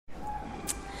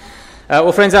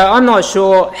Well, friends, I'm not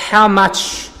sure how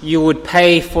much you would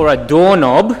pay for a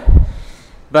doorknob,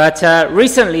 but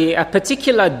recently a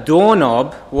particular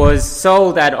doorknob was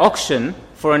sold at auction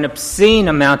for an obscene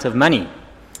amount of money.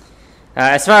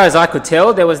 As far as I could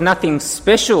tell, there was nothing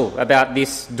special about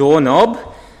this doorknob.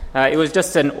 It was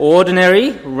just an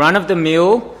ordinary,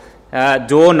 run-of-the-mill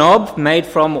doorknob made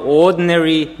from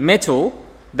ordinary metal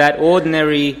that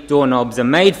ordinary doorknobs are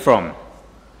made from.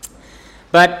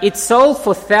 But it sold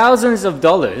for thousands of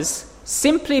dollars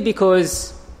simply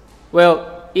because,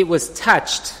 well, it was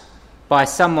touched by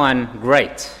someone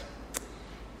great.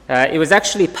 It was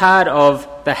actually part of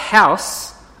the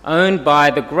house owned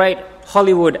by the great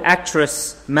Hollywood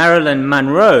actress Marilyn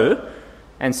Monroe,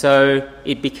 and so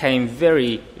it became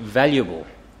very valuable.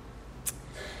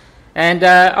 And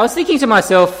I was thinking to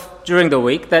myself during the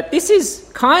week that this is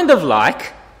kind of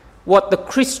like what the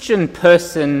Christian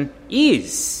person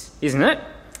is, isn't it?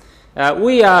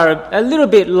 We are a little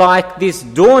bit like this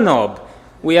doorknob.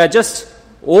 We are just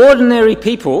ordinary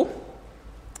people,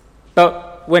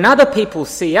 but when other people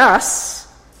see us,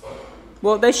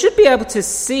 well, they should be able to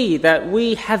see that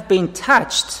we have been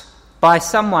touched by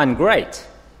someone great.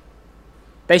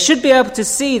 They should be able to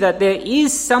see that there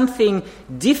is something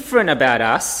different about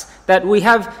us, that we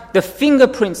have the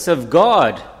fingerprints of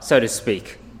God, so to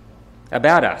speak,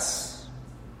 about us.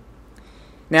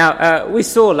 Now, we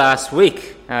saw last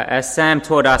week, as Sam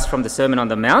taught us from the Sermon on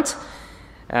the Mount,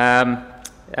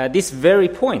 this very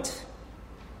point.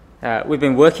 We've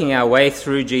been working our way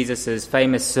through Jesus'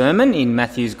 famous sermon in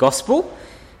Matthew's Gospel,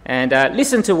 and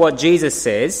listen to what Jesus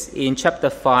says in chapter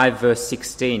 5, verse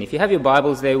 16. If you have your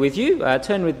Bibles there with you,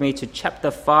 turn with me to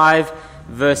chapter 5,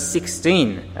 verse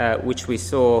 16, which we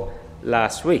saw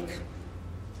last week.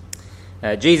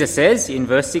 Jesus says in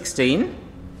verse 16,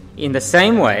 "In the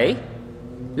same way,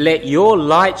 let your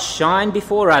light shine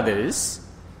before others,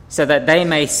 so that they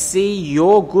may see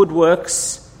your good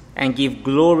works and give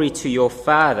glory to your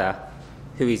Father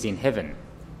who is in heaven."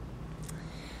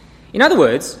 In other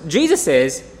words, Jesus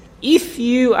says, if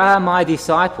you are my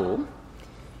disciple,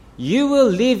 you will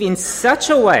live in such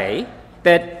a way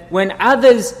that when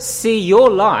others see your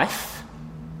life,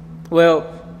 well,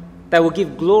 they will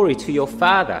give glory to your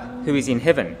Father who is in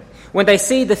heaven. When they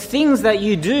see the things that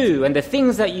you do and the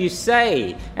things that you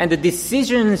say and the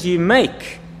decisions you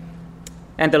make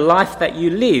and the life that you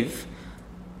live,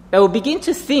 they will begin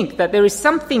to think that there is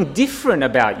something different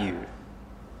about you.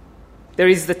 There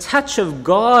is the touch of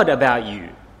God about you.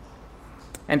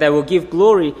 And they will give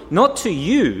glory not to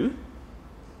you,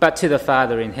 but to the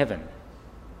Father in heaven.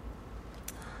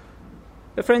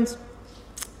 But friends,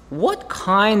 what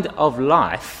kind of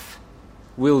life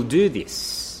will do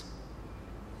this?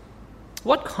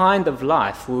 What kind of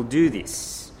life will do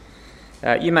this?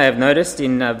 You may have noticed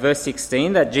in verse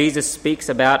 16 that Jesus speaks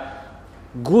about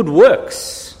good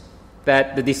works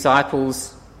that the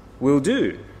disciples will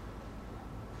do.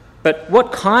 But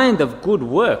what kind of good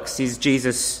works is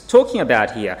Jesus talking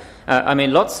about here?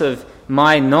 Lots of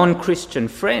my non-Christian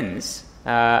friends,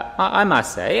 I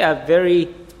must say, are very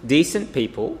decent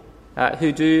people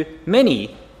who do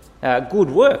many good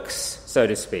works, so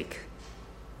to speak.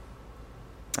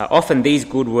 Often these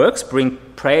good works bring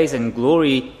praise and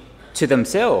glory to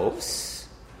themselves,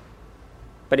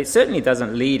 but it certainly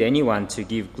doesn't lead anyone to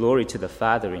give glory to the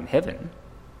Father in heaven.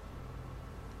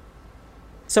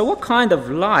 So what kind of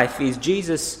life is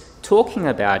Jesus talking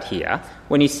about here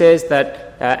when he says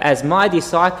that as my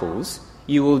disciples,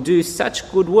 you will do such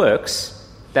good works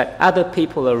that other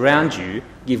people around you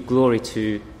give glory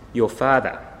to your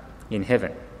Father in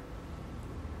heaven?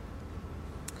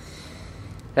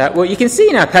 Well, you can see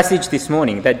in our passage this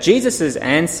morning that Jesus'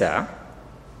 answer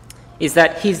is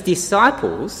that his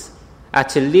disciples are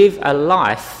to live a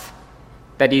life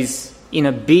that is in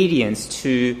obedience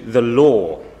to the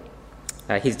law.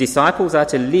 His disciples are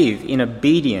to live in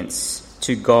obedience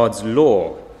to God's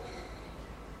law.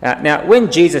 Now,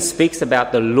 when Jesus speaks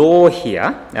about the law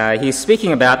here, he's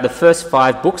speaking about the first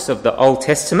 5 books of the Old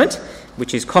Testament,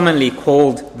 which is commonly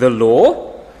called the law.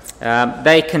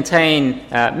 They contain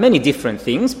many different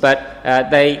things, but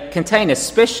they contain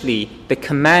especially the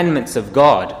commandments of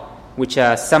God, which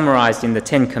are summarized in the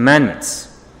 10 Commandments.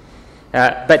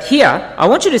 But here, I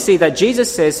want you to see that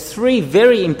Jesus says 3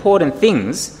 very important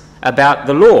things about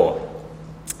the law.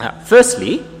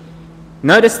 Firstly,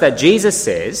 notice that Jesus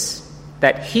says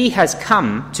that he has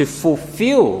come to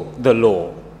fulfill the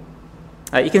law.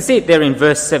 You can see it there in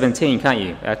verse 17, can't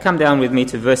you? Come down with me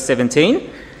to verse 17.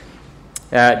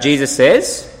 Jesus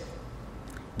says,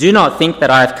 "Do not think that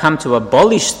I have come to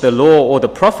abolish the law or the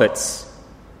prophets.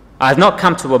 I have not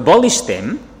come to abolish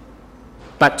them,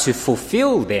 but to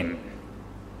fulfill them."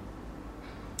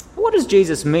 What does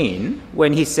Jesus mean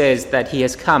when he says that he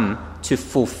has come to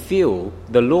fulfill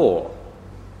the law?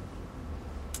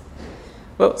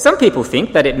 Well, some people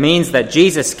think that it means that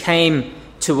Jesus came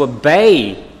to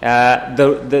obey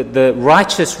the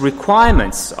righteous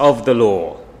requirements of the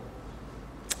law.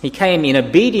 He came in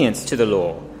obedience to the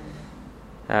law.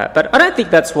 But I don't think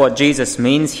that's what Jesus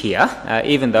means here,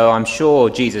 even though I'm sure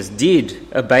Jesus did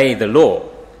obey the law.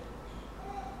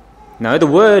 No, the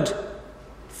word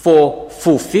for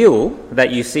fulfill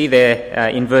that you see there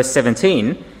in verse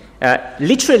 17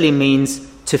 literally means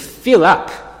to fill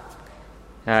up.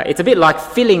 It's a bit like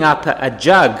filling up a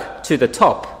jug to the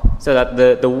top so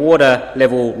that the water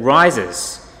level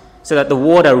rises, so that the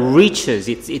water reaches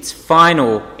its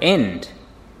final end.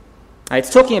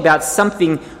 It's talking about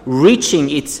something reaching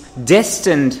its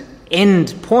destined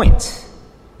end point,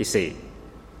 you see.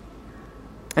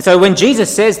 And so when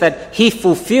Jesus says that he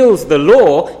fulfills the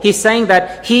law, he's saying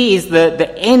that he is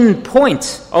the end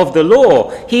point of the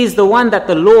law. He is the one that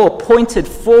the law pointed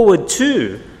forward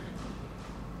to.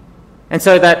 And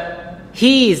so that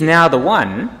he is now the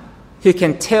one who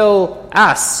can tell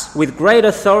us with great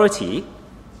authority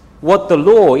what the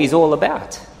law is all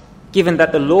about, given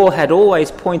that the law had always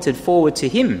pointed forward to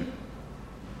him.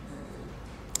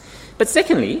 But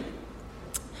secondly,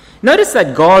 notice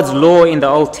that God's law in the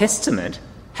Old Testament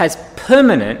has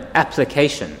permanent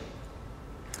application.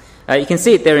 You can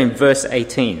see it there in verse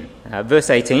 18. Verse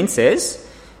 18 says,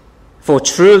 "For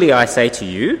truly I say to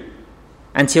you,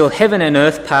 until heaven and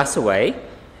earth pass away,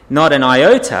 not an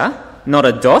iota, not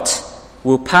a dot,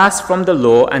 will pass from the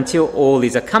law until all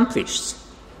is accomplished.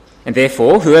 And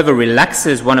therefore, whoever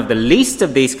relaxes one of the least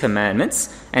of these commandments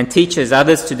and teaches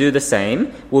others to do the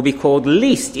same will be called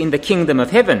least in the kingdom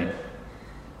of heaven.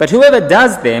 But whoever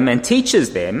does them and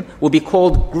teaches them will be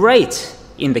called great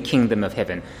in the kingdom of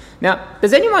heaven." Now,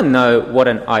 does anyone know what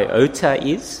an iota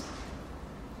is?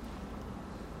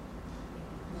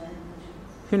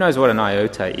 Who knows what an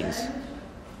iota is?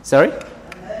 Sorry?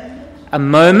 A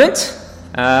moment?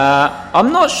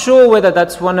 I'm not sure whether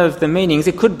that's one of the meanings.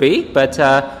 It could be, but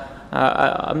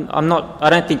I'm not.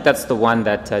 I don't think that's the one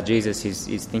that Jesus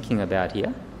is thinking about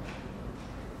here.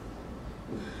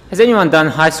 Has anyone done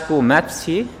high school maths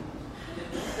here?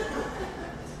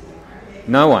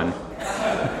 No one.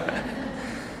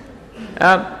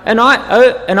 An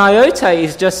iota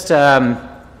is just a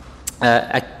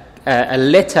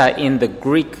letter in the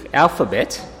Greek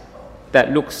alphabet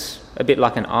that looks a bit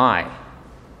like an I.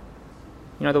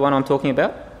 You know the one I'm talking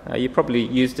about? You probably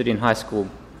used it in high school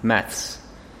maths.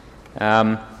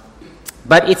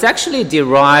 But it's actually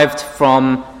derived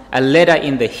from a letter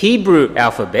in the Hebrew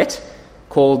alphabet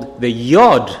called the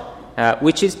Yod,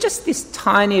 which is just this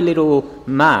tiny little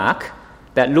mark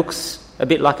that looks a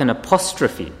bit like an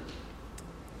apostrophe.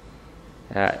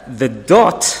 The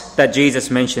dot that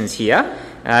Jesus mentions here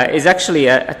is actually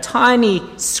a tiny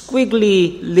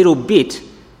squiggly little bit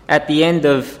at the end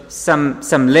of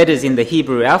some letters in the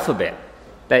Hebrew alphabet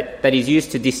that is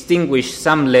used to distinguish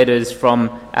some letters from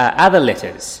other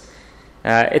letters.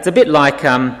 It's a bit like...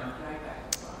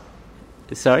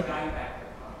 sorry?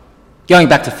 Going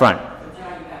back to front.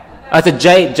 Oh, it's a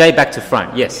J back to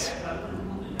front, yes.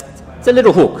 It's a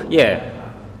little hook, yeah.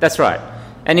 That's right.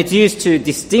 And it's used to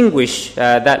distinguish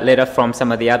that letter from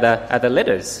some of the other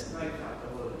letters.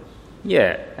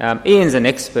 Yeah. Ian's an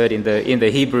expert in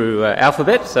the Hebrew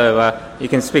alphabet, so you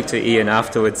can speak to Ian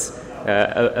afterwards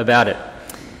about it.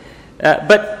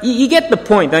 But you get the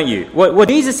point, don't you? What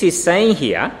Jesus is saying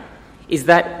here is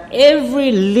that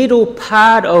every little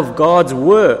part of God's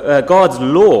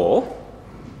law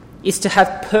is to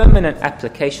have permanent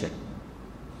application.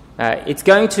 It's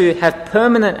going to have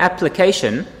permanent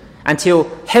application until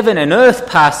heaven and earth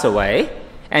pass away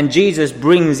and Jesus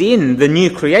brings in the new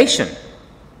creation.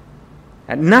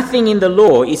 And nothing in the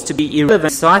law is to be irrelevant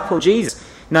to disciple Jesus,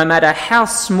 no matter how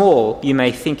small you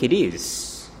may think it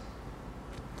is.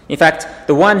 In fact,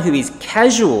 the one who is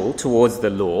casual towards the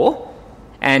law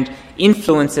and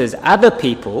influences other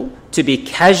people to be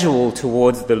casual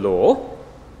towards the law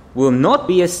will not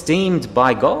be esteemed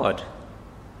by God.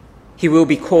 He will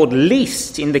be called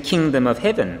least in the kingdom of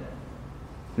heaven.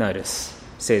 Notice,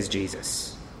 says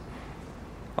Jesus.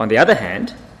 On the other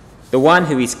hand, the one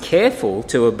who is careful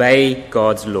to obey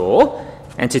God's law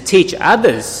and to teach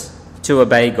others to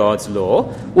obey God's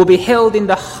law will be held in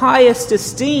the highest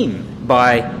esteem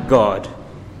by God.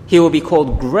 He will be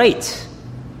called great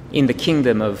in the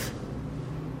kingdom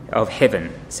of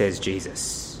heaven, says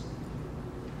Jesus.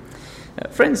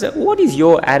 Friends, what is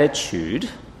your attitude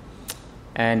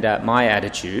and my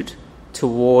attitude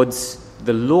towards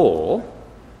the law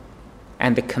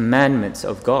and the commandments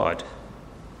of God?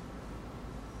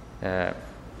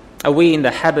 Are we in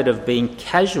the habit of being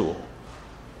casual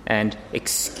and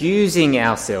excusing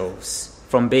ourselves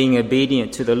from being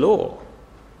obedient to the law?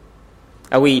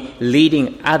 Are we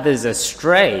leading others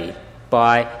astray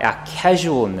by our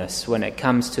casualness when it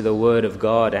comes to the Word of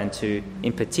God and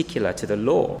in particular to the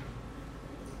law?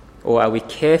 Or are we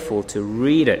careful to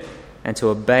read it and to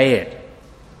obey it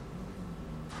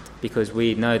because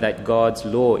we know that God's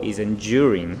law is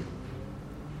enduring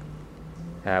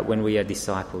when we are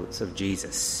disciples of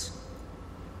Jesus?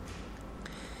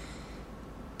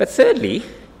 But thirdly,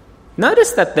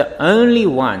 notice that the only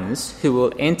ones who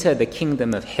will enter the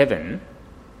kingdom of heaven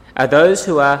are those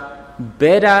who are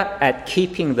better at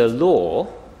keeping the law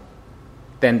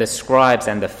than the scribes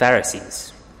and the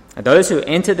Pharisees. And those who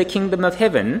enter the kingdom of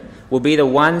heaven will be the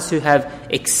ones who have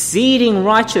exceeding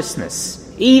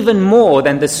righteousness, even more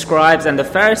than the scribes and the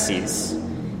Pharisees.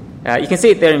 You can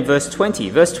see it there in verse 20.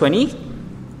 Verse 20,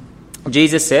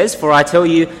 Jesus says, "For I tell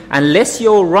you, unless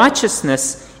your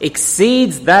righteousness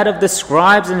exceeds that of the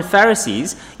scribes and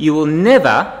Pharisees, you will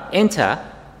never enter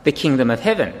the kingdom of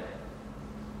heaven."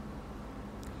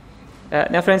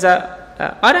 Now, friends,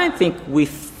 I don't think we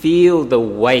feel the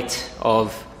weight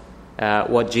of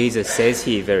what Jesus says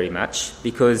here very much,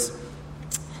 because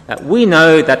we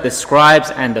know that the scribes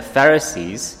and the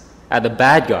Pharisees are the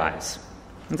bad guys.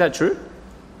 Is that true?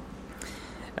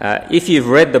 If you've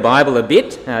read the Bible a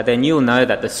bit, then you'll know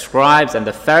that the scribes and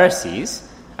the Pharisees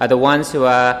are the ones who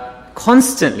are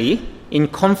constantly in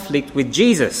conflict with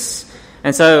Jesus.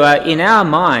 And so in our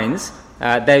minds,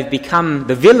 they've become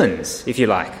the villains, if you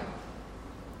like.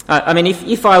 I mean,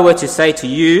 if I were to say to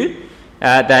you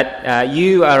that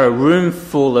you are a room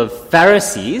full of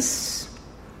Pharisees,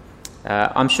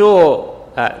 I'm sure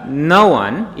no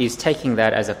one is taking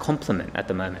that as a compliment at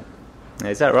the moment.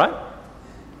 Is that right?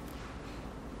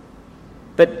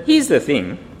 But here's the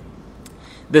thing.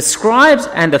 The scribes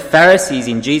and the Pharisees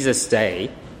in Jesus'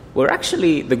 day were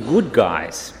actually the good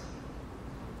guys.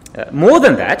 More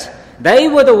than that, they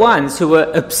were the ones who were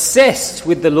obsessed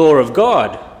with the law of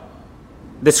God.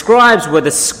 The scribes were the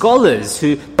scholars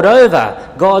who put over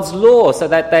God's law so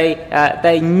that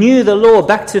they knew the law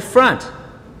back to front.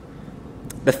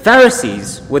 The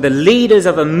Pharisees were the leaders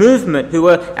of a movement who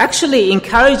were actually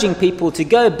encouraging people to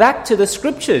go back to the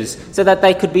scriptures so that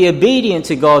they could be obedient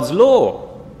to God's law.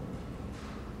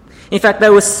 In fact, they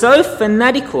were so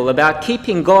fanatical about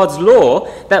keeping God's law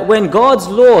that when God's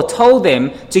law told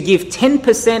them to give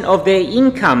 10% of their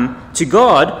income to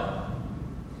God,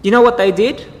 you know what they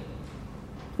did?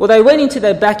 Well, they went into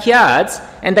their backyards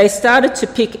and they started to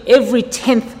pick every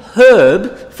 10th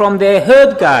herb from their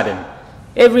herb garden,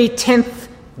 every 10th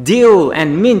dill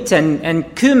and mint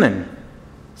and cumin,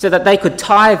 so that they could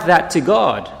tithe that to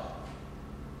God.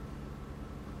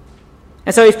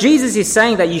 And so if Jesus is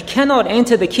saying that you cannot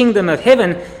enter the kingdom of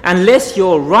heaven unless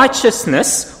your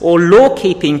righteousness or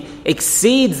law-keeping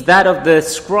exceeds that of the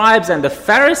scribes and the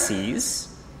Pharisees,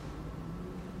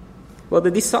 well, the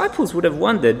disciples would have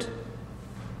wondered,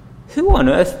 who on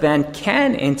earth then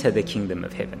can enter the kingdom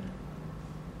of heaven?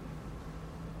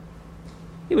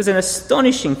 It was an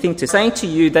astonishing thing to say to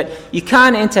you that you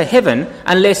can't enter heaven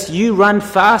unless you run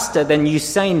faster than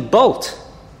Usain Bolt.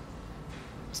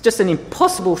 It's just an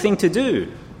impossible thing to do,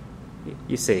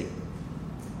 you see.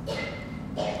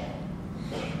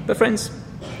 But friends,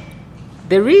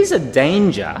 there is a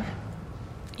danger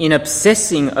in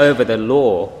obsessing over the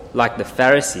law like the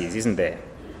Pharisees, isn't there?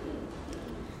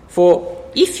 For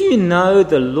if you know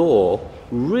the law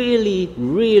really,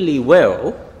 really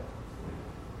well,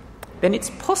 then it's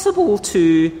possible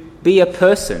to be a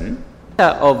person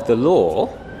of the law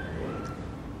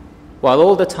while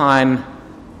all the time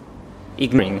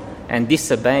ignoring and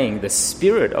disobeying the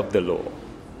spirit of the law.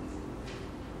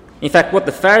 In fact, what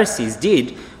the Pharisees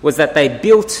did was that they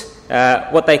built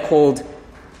what they called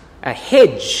a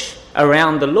hedge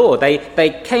around the law.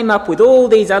 They came up with all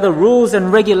these other rules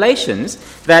and regulations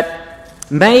that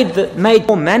made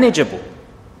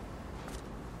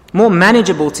more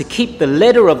manageable to keep the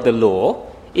letter of the law,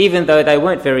 even though they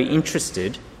weren't very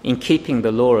interested in keeping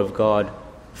the law of God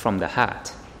from the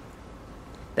heart.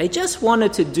 They just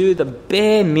wanted to do the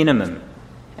bare minimum,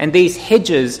 and these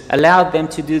hedges allowed them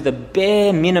to do the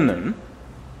bare minimum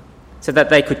so that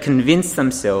they could convince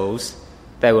themselves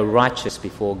they were righteous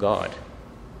before God.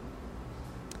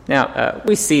 Now,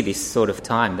 we see this sort of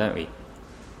time, don't we?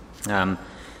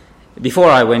 Before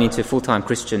I went into full-time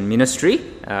Christian ministry,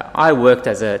 I worked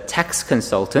as a tax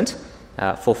consultant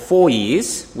for 4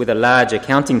 years with a large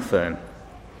accounting firm.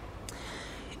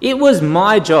 It was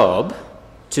my job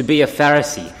to be a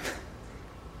Pharisee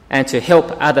and to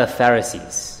help other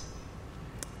Pharisees.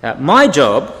 My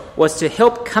job was to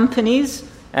help companies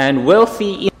and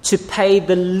wealthy to pay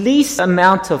the least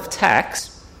amount of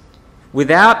tax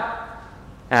without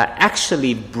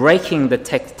actually breaking the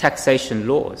taxation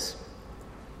laws.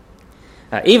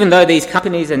 Even though these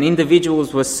companies and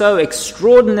individuals were so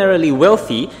extraordinarily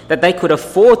wealthy that they could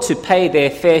afford to pay their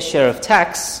fair share of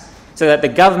tax so that the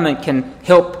government can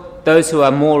help those who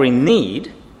are more in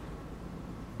need,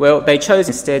 well, they chose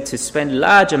instead to spend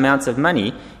large amounts of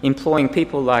money employing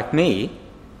people like me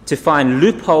to find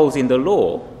loopholes in the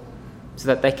law so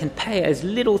that they can pay as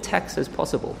little tax as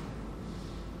possible,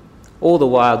 all the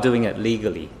while doing it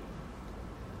legally.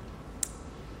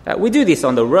 We do this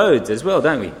on the roads as well,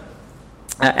 don't we?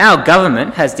 Our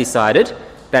government has decided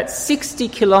that 60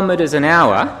 kilometres an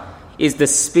hour is the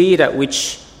speed at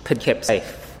which people are kept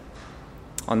safe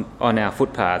on our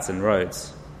footpaths and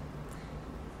roads.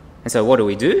 And so what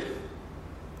do?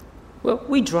 Well,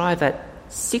 we drive at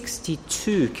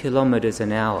 62 kilometres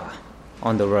an hour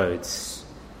on the roads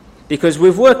because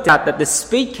we've worked out that the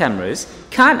speed cameras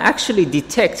can't actually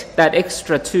detect that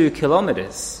extra 2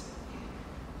 kilometres.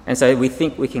 And so we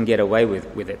think we can get away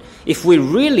with it. If we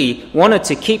really wanted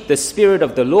to keep the spirit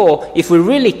of the law, if we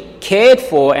really cared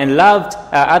for and loved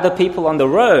other people on the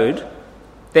road,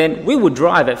 then we would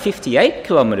drive at 58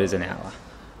 kilometres an hour.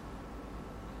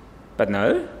 But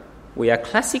no, we are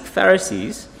classic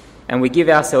Pharisees and we give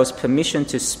ourselves permission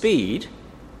to speed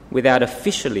without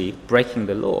officially breaking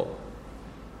the law.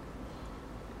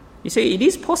 You see, it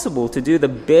is possible to do the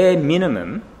bare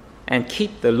minimum and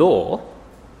keep the law,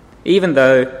 even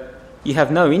though you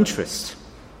have no interest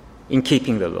in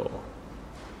keeping the law.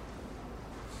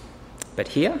 But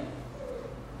here,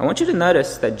 I want you to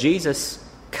notice that Jesus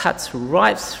cuts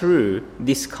right through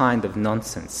this kind of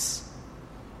nonsense.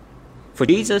 For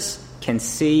Jesus can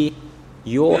see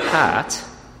your heart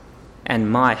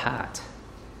and my heart.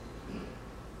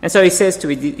 And so he says to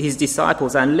his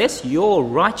disciples, unless your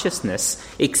righteousness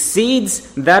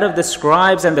exceeds that of the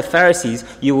scribes and the Pharisees,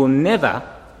 you will never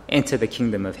enter the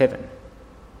kingdom of heaven.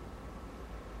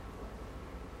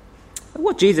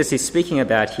 What Jesus is speaking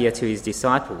about here to his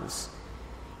disciples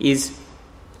is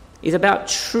about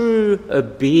true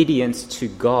obedience to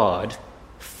God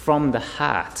from the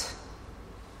heart.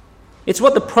 It's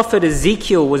what the prophet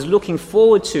Ezekiel was looking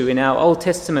forward to in our Old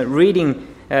Testament reading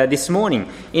this morning.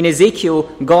 In Ezekiel,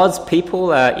 God's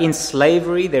people are in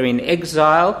slavery, they're in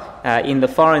exile in the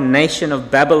foreign nation of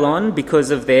Babylon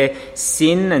because of their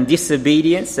sin and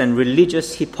disobedience and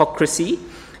religious hypocrisy.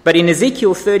 But in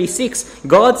Ezekiel 36,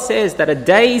 God says that a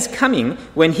day is coming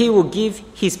when he will give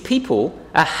his people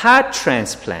a heart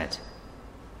transplant.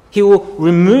 He will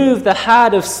remove the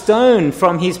heart of stone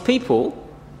from his people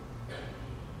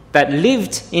that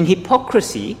lived in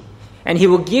hypocrisy, and he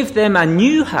will give them a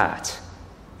new heart,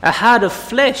 a heart of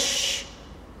flesh.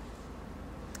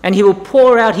 And he will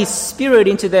pour out his Spirit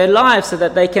into their lives so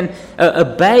that they can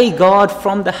obey God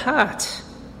from the heart.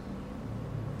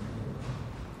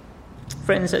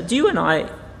 Friends, do you and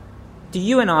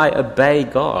I obey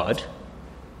God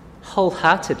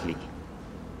wholeheartedly?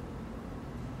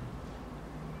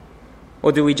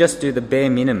 Or do we just do the bare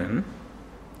minimum,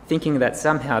 thinking that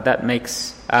somehow that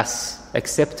makes us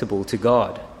acceptable to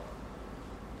God?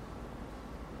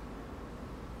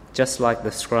 Just like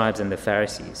the scribes and the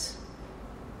Pharisees.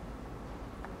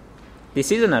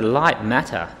 This isn't a light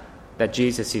matter that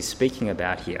Jesus is speaking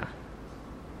about here.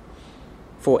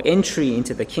 For entry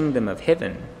into the kingdom of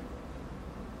heaven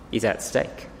is at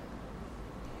stake.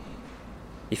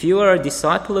 If you are a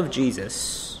disciple of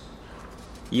Jesus,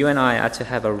 you and I are to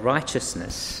have a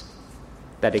righteousness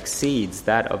that exceeds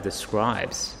that of the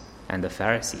scribes and the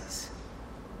Pharisees.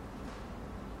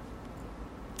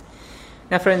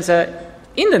 Now, friends,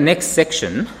 in the next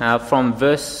section, from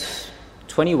verse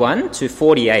 21 to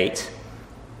 48,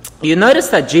 you notice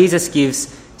that Jesus gives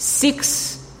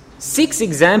six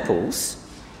examples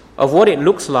of what it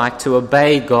looks like to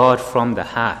obey God from the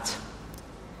heart.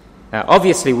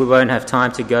 Obviously, we won't have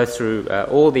time to go through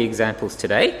all the examples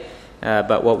today,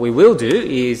 but what we will do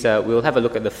is we'll have a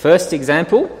look at the first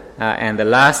example and the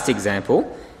last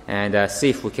example and see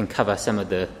if we can cover some of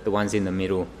the ones in the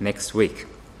middle next week.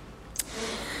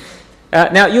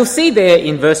 Now, you'll see there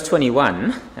in verse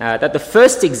 21 that the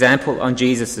first example on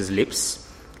Jesus' lips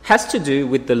has to do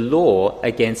with the law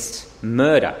against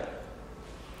murder.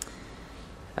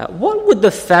 What would the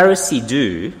Pharisee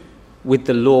do with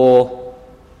the law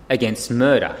against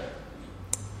murder?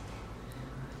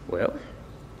 Well,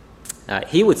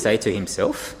 he would say to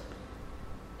himself,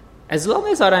 as long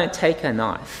as I don't take a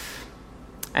knife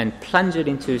and plunge it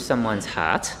into someone's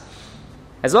heart,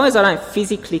 as long as I don't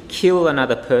physically kill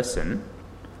another person,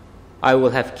 I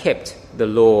will have kept the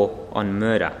law on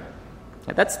murder.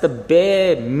 Now, that's the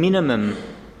bare minimum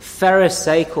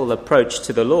Pharisaical approach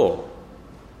to the law.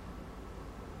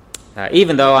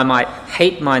 Even though I might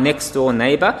hate my next door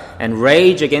neighbour and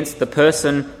rage against the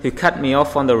person who cut me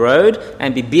off on the road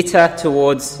and be bitter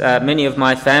towards many of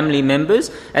my family members,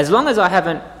 as long as I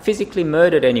haven't physically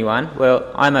murdered anyone,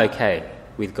 well, I'm okay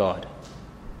with God.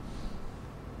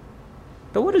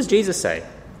 But what does Jesus say?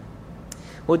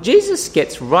 Well, Jesus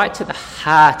gets right to the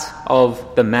heart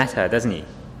of the matter, doesn't he?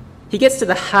 He gets to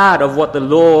the heart of what the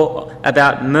law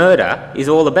about murder is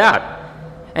all about.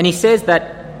 And he says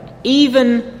that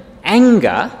even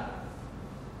anger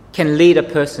can lead a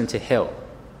person to hell.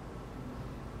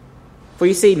 For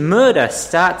you see, murder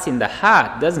starts in the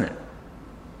heart, doesn't it?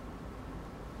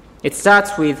 It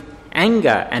starts with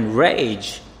anger and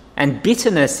rage and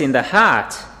bitterness in the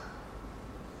heart,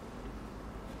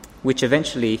 which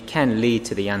eventually can lead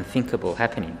to the unthinkable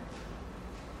happening.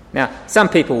 Now, some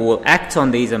people will act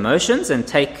on these emotions and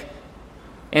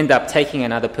end up taking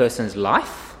another person's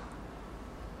life.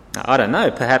 Now, I don't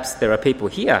know, perhaps there are people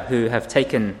here who have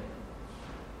taken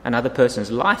another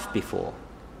person's life before.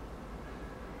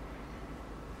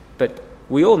 But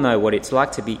we all know what it's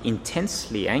like to be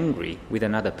intensely angry with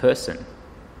another person.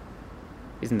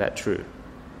 Isn't that true?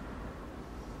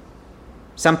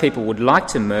 Some people would like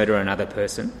to murder another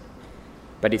person,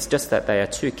 but it's just that they are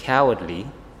too cowardly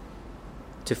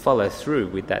to follow through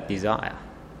with that desire.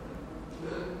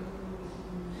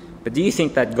 But do you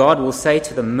think that God will say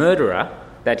to the murderer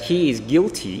that he is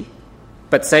guilty,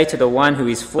 but say to the one who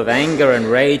is full of anger and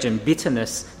rage and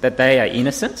bitterness that they are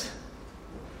innocent?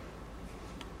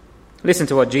 Listen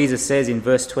to what Jesus says in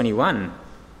verse 21.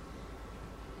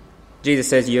 Jesus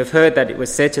says, "You have heard that it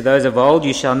was said to those of old,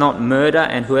 'You shall not murder,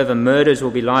 and whoever murders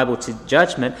will be liable to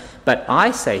judgment.' But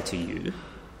I say to you,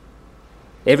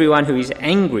 everyone who is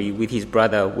angry with his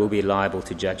brother will be liable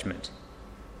to judgment.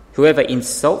 Whoever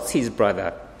insults his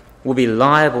brother will be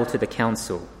liable to the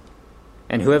council.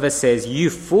 And whoever says,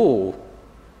 'You fool,'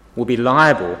 will be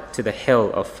liable to the hell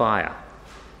of fire."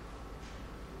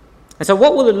 And so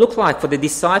what will it look like for the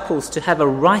disciples to have a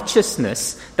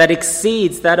righteousness that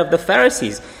exceeds that of the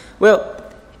Pharisees? Well,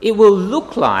 it will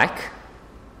look like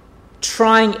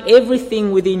trying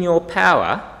everything within your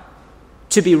power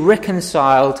to be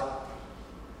reconciled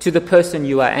to the person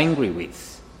you are angry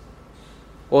with,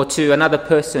 or to another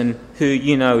person who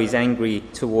you know is angry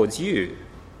towards you.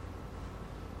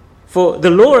 For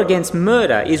the law against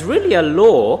murder is really a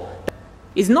law that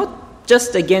is not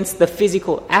just against the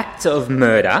physical act of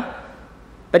murder,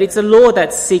 but it's a law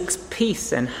that seeks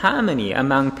peace and harmony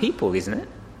among people, isn't it?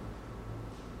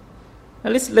 Now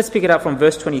let's pick it up from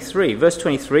verse 23. Verse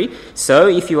 23, "So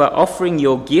if you are offering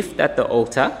your gift at the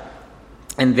altar,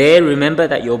 and there remember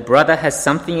that your brother has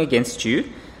something against you,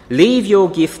 leave your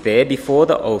gift there before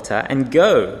the altar and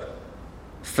go.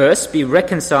 First be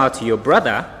reconciled to your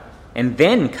brother, and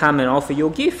then come and offer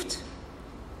your gift.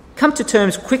 Come to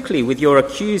terms quickly with your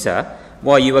accuser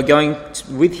while you are going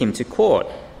with him to court,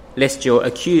 lest your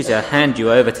accuser hand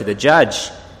you over to the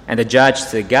judge, and the judge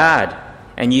to the guard,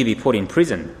 and you be put in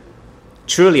prison.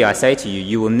 Truly I say to you,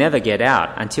 you will never get out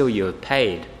until you have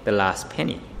paid the last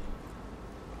penny."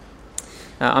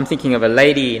 I'm thinking of a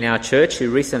lady in our church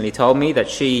who recently told me that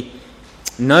she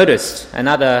noticed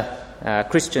another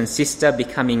Christian sister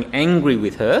becoming angry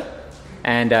with her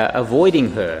and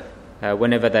avoiding her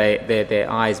whenever their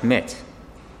eyes met.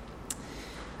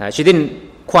 She didn't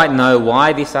quite know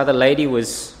why this other lady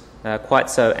was quite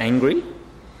so angry,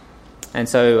 and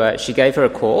so she gave her a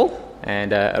call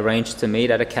and arranged to meet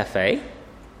at a cafe.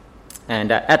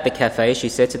 And at the cafe she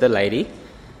said to the lady,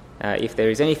 "If there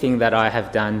is anything that I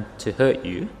have done to hurt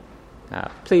you,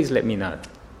 please let me know,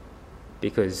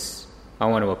 because I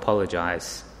want to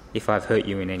apologise if I've hurt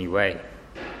you in any way."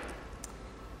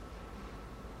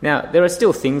 Now, there are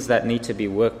still things that need to be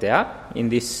worked out in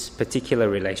this particular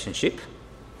relationship,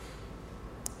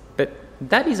 but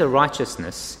that is a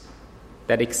righteousness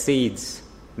that exceeds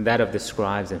that of the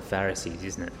scribes and Pharisees,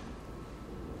 isn't it?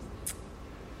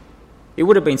 It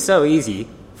would have been so easy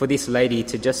for this lady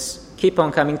to just keep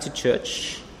on coming to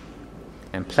church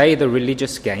and play the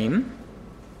religious game,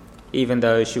 even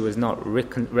though she was not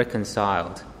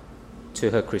reconciled to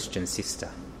her Christian sister.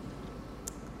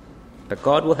 But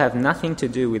God will have nothing to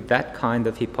do with that kind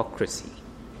of hypocrisy.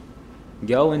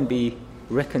 Go and be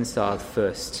reconciled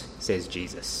first, says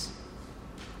Jesus,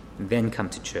 then come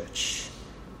to church.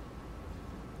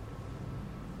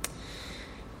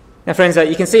 Now, friends,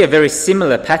 you can see a very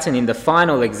similar pattern in the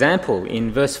final example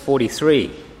in verse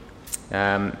 43.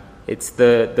 It's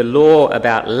the law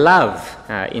about love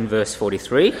in verse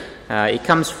 43. It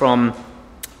comes from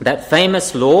That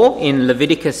famous law in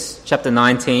Leviticus chapter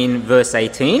 19, verse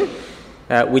 18,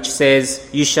 which says,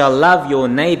 "You shall love your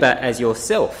neighbour as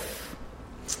yourself."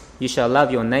 You shall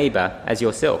love your neighbour as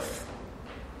yourself.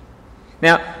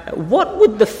 Now, what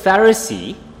would the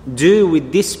Pharisee do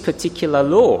with this particular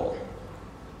law?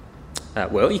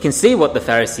 Well, you can see what the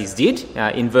Pharisees did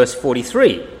in verse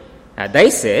 43.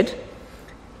 They said,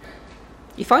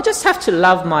 if I just have to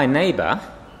love my neighbour,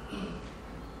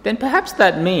 then perhaps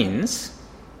that means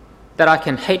that I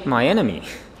can hate my enemy.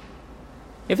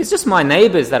 If it's just my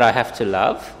neighbours that I have to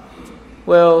love,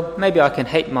 well, maybe I can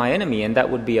hate my enemy and that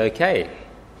would be okay.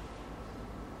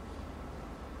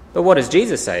 But what does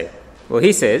Jesus say? Well,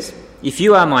 he says, if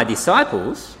you are my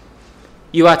disciples,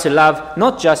 you are to love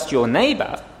not just your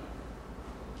neighbour,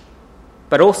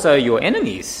 but also your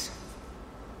enemies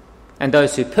and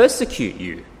those who persecute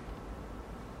you.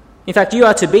 In fact, you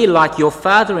are to be like your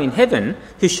Father in heaven,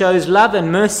 who shows love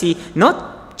and mercy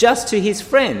not just to his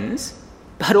friends,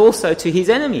 but also to his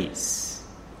enemies.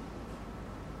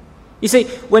 You see,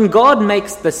 when God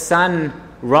makes the sun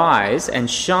rise and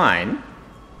shine,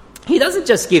 he doesn't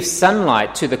just give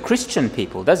sunlight to the Christian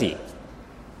people, does he?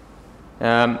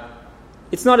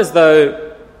 It's not as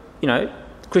though,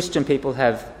 Christian people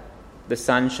have the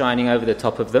sun shining over the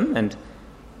top of them and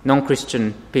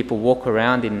non-Christian people walk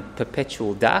around in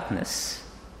perpetual darkness.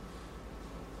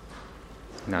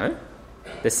 No,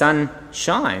 the sun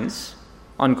shines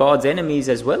on God's enemies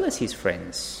as well as his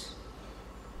friends.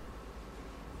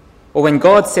 Or when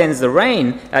God sends the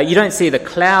rain, you don't see the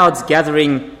clouds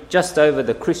gathering just over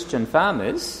the Christian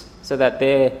farmers so that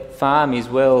their farm is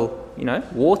well,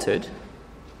 watered,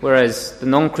 whereas the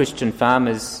non-Christian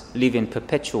farmers live in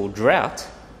perpetual drought.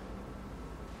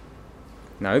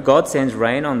 No, God sends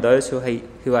rain on those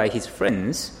who are his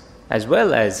friends as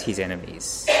well as his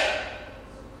enemies.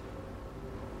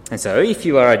 And so, if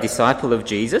you are a disciple of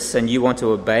Jesus and you want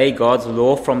to obey God's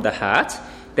law from the heart,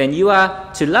 then you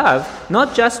are to love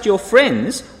not just your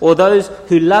friends or those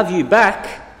who love you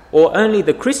back or only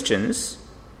the Christians.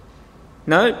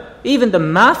 No, even the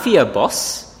mafia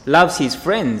boss loves his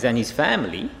friends and his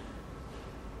family.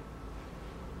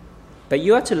 But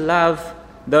you are to love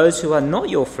those who are not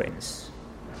your friends.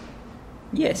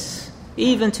 Yes,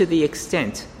 even to the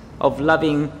extent of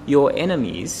loving your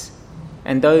enemies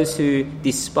and those who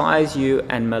despise you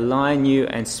and malign you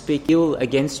and speak ill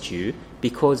against you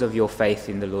because of your faith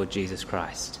in the Lord Jesus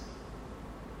Christ.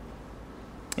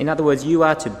 In other words, you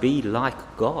are to be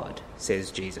like God, says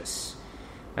Jesus.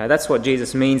 That's what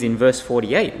Jesus means in verse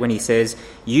 48 when he says,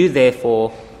 "You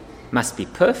therefore must be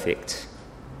perfect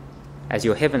as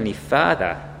your heavenly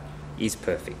Father is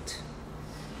perfect."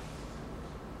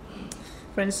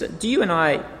 Friends, do you and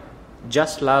I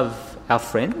just love our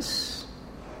friends?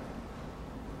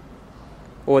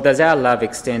 Or does our love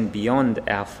extend beyond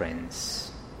our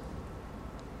friends?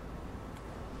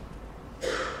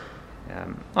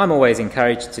 I'm always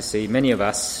encouraged to see many of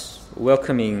us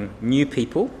welcoming new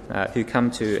people who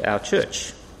come to our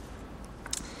church.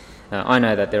 I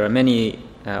know that there are many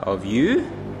of you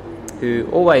who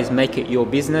always make it your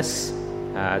business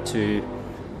to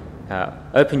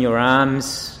open your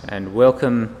arms and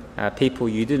welcome people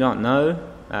you do not know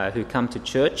who come to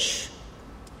church.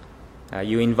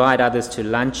 You invite others to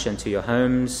lunch and to your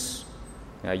homes.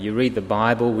 You read the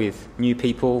Bible with new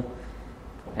people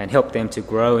and help them to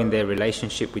grow in their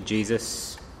relationship with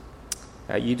Jesus.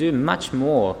 You do much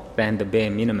more than the bare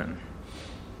minimum.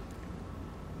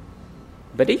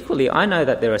 But equally, I know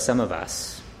that there are some of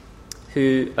us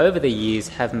who over the years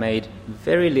have made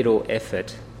very little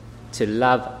effort to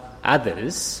love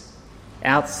others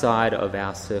outside of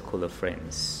our circle of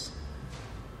friends.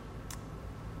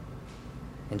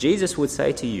 And Jesus would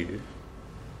say to you,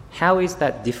 how is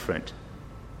that different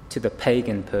to the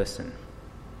pagan person?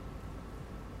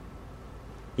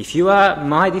 If you are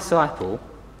my disciple,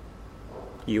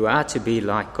 you are to be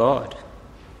like God.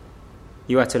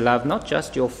 You are to love not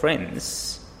just your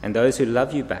friends and those who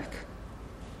love you back,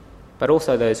 but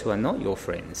also those who are not your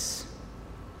friends,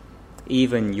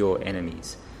 even your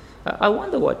enemies. I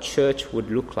wonder what church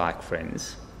would look like,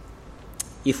 friends,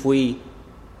 if we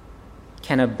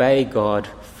can obey God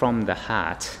from the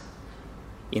heart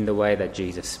in the way that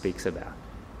Jesus speaks about.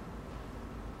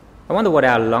 I wonder what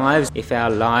our lives, if our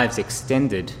lives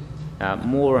extended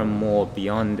more and more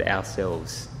beyond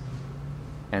ourselves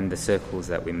and the circles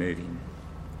that we move in.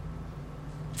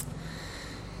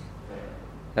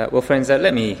 Well, friends,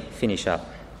 let me finish up.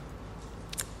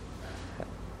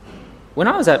 When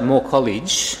I was at Moore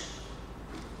College,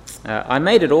 I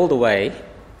made it all the way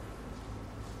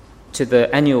to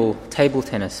the annual table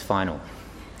tennis final.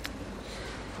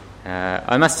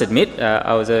 I must admit,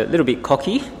 I was a little bit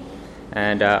cocky,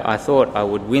 and I thought I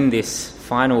would win this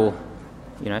final,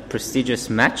 prestigious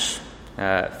match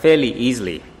fairly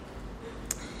easily.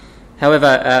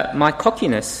 However, my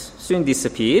cockiness soon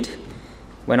disappeared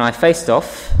when I faced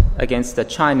off against a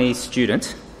Chinese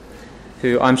student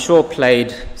who I'm sure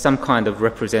played some kind of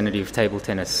representative table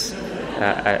tennis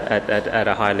at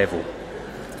a high level.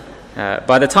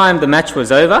 By the time the match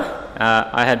was over,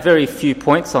 I had very few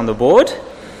points on the board,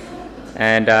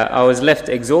 and I was left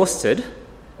exhausted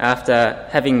after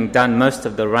having done most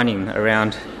of the running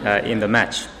around in the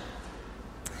match.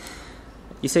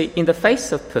 You see, in the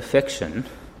face of perfection,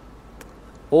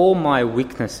 all my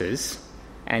weaknesses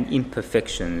and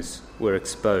imperfections were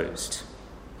exposed.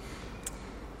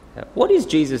 What is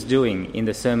Jesus doing in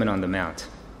the Sermon on the Mount?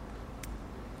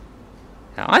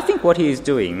 Now, I think what he is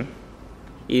doing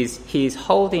is he is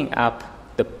holding up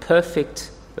the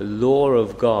perfect law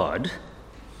of God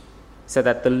so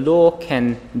that the law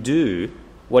can do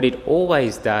what it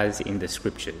always does in the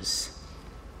Scriptures,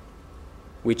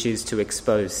 which is to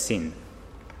expose sin.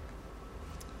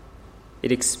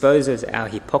 It exposes our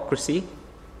hypocrisy.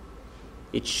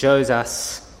 It shows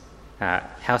us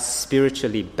how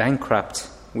spiritually bankrupt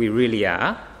we really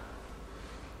are,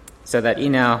 so that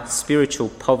in our spiritual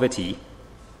poverty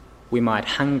we might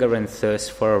hunger and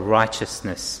thirst for a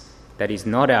righteousness that is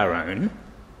not our own,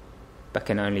 but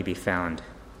can only be found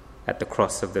at the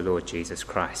cross of the Lord Jesus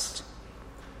Christ.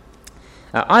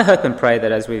 I hope and pray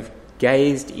that as we've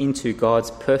gazed into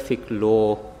God's perfect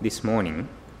law this morning,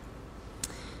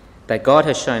 that God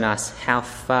has shown us how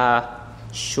far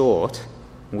short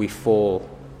we fall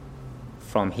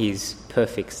from his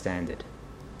perfect standard,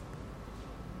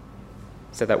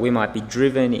 so that we might be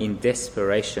driven in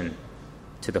desperation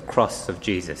to the cross of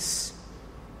Jesus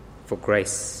for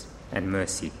grace and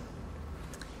mercy.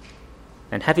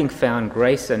 And having found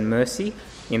grace and mercy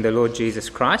in the Lord Jesus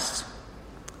Christ,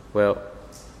 well,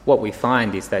 what we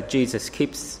find is that Jesus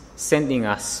keeps sending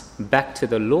us back to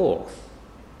the law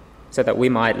so that we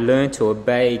might learn to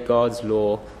obey God's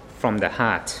law from the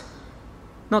heart,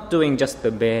 not doing just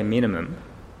the bare minimum,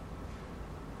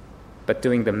 but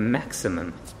doing the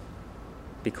maximum,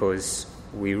 because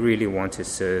we really want to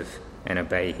serve and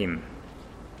obey him.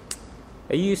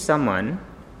 Are you someone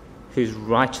whose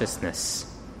righteousness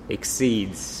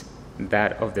exceeds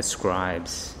that of the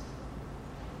scribes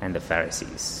and the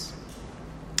Pharisees?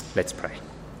 Let's pray.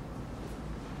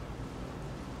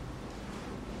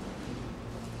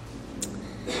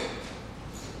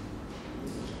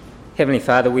 Heavenly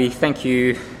Father, we thank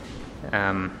you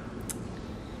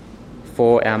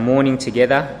for our morning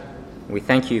together. We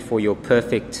thank you for your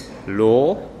perfect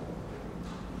law.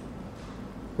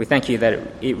 We thank you that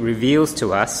it reveals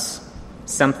to us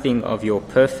something of your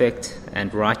perfect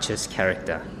and righteous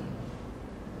character.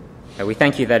 And we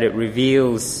thank you that it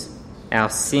reveals our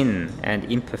sin and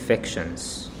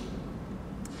imperfections.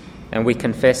 And we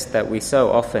confess that we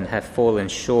so often have fallen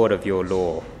short of your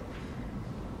law.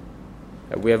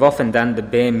 We have often done the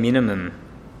bare minimum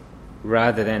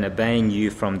rather than obeying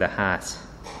you from the heart.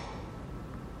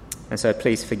 And so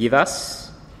please forgive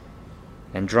us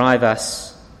and drive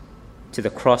us to the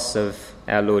cross of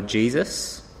our Lord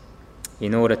Jesus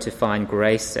in order to find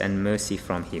grace and mercy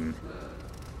from him.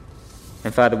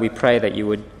 And Father, we pray that you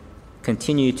would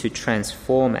continue to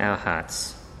transform our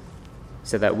hearts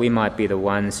so that we might be the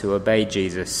ones who obey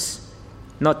Jesus,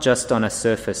 not just on a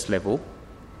surface level,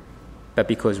 but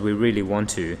because we really want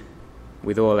to,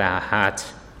 with all our heart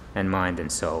and mind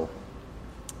and soul.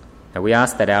 And we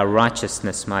ask that our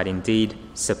righteousness might indeed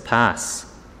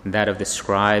surpass that of the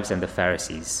scribes and the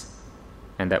Pharisees,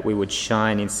 and that we would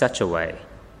shine in such a way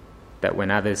that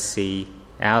when others see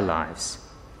our lives,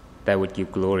 they would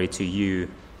give glory to you,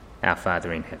 our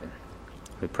Father in heaven.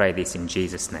 We pray this in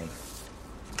Jesus' name.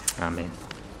 Amen.